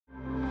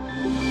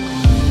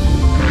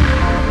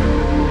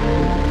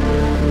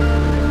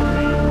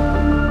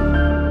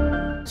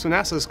So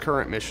NASA's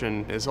current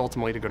mission is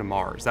ultimately to go to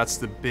Mars. That's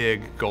the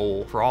big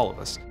goal for all of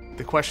us.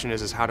 The question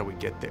is how do we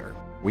get there?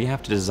 We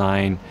have to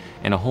design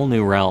in a whole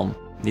new realm.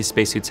 These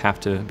spacesuits have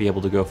to be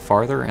able to go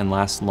farther and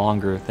last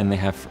longer than they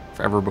have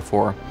ever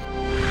before.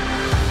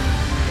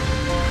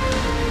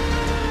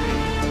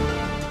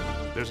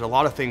 There's a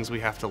lot of things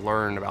we have to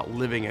learn about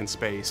living in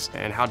space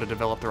and how to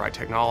develop the right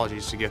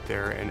technologies to get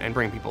there and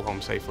bring people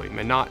home safely.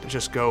 And not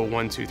just go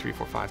 1, 2, 3,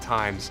 4, 5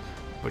 times,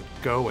 but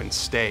go and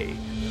stay.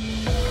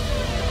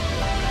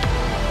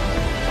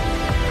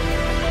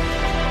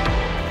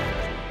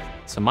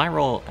 So my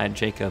role at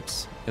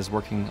Jacobs is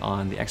working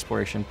on the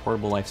Exploration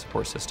Portable Life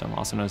Support System,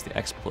 also known as the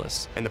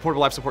xPLSS. And the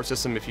Portable Life Support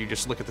System, if you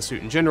just look at the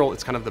suit in general,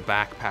 it's kind of the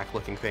backpack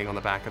looking thing on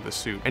the back of the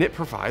suit. And it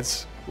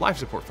provides life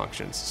support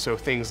functions. So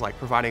things like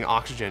providing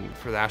oxygen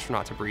for the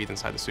astronaut to breathe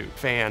inside the suit,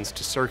 fans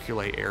to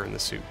circulate air in the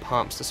suit,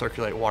 pumps to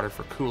circulate water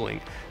for cooling,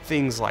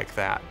 things like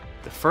that.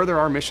 The further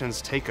our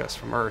missions take us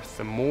from Earth,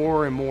 the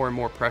more and more and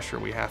more pressure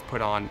we have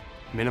put on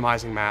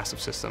minimizing mass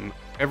of system.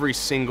 Every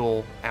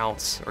single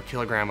ounce or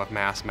kilogram of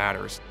mass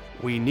matters.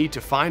 We need to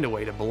find a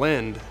way to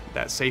blend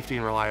that safety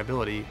and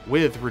reliability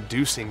with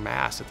reducing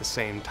mass at the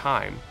same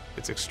time.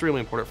 It's extremely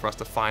important for us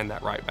to find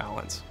that right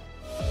balance.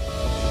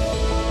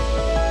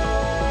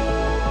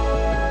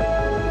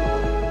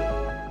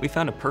 We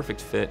found a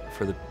perfect fit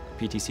for the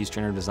PTC's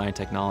generative design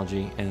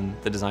technology in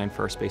the design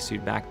for our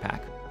spacesuit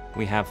backpack.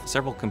 We have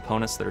several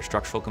components that are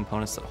structural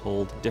components that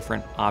hold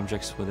different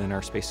objects within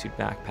our spacesuit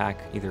backpack,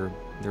 either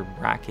their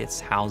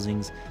brackets,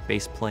 housings,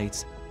 base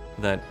plates,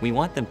 that we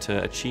want them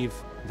to achieve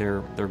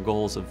their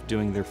goals of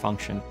doing their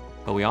function,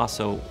 but we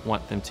also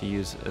want them to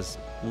use as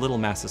little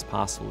mass as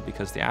possible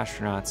because the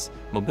astronauts'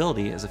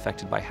 mobility is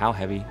affected by how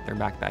heavy their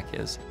backpack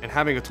is. And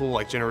having a tool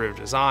like generative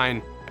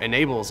design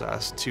enables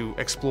us to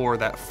explore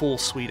that full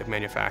suite of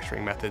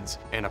manufacturing methods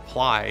and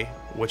apply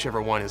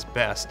whichever one is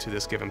best to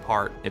this given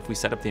part. If we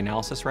set up the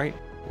analysis right,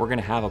 we're going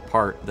to have a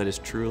part that is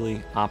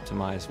truly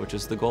optimized, which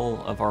is the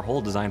goal of our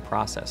whole design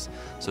process.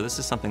 So this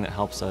is something that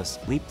helps us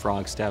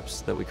leapfrog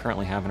steps that we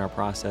currently have in our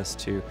process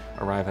to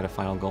arrive at a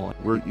final goal.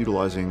 We're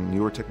utilizing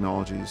newer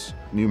technologies,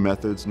 new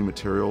methods, new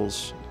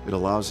materials. It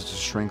allows us to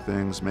shrink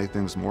things, make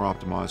things more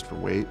optimized for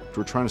weight.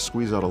 We're trying to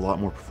squeeze out a lot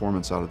more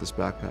performance out of this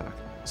backpack.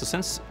 So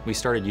since we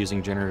started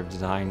using generative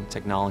design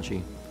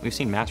technology, we've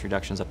seen mass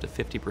reductions up to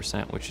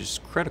 50%, which is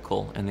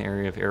critical in the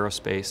area of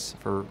aerospace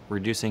for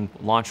reducing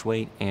launch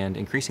weight and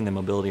increasing the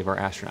mobility of our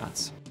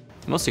astronauts.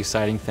 The most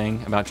exciting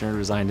thing about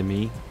generative design to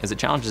me is it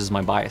challenges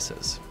my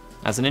biases.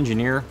 As an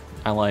engineer,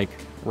 I like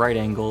right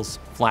angles,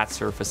 flat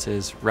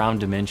surfaces, round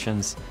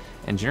dimensions,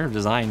 and generative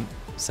design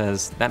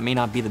says that may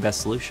not be the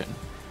best solution.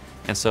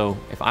 And so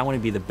if I want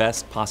to be the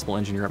best possible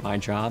engineer at my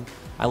job,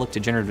 I look to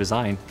generative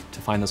design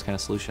to find those kind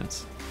of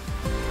solutions.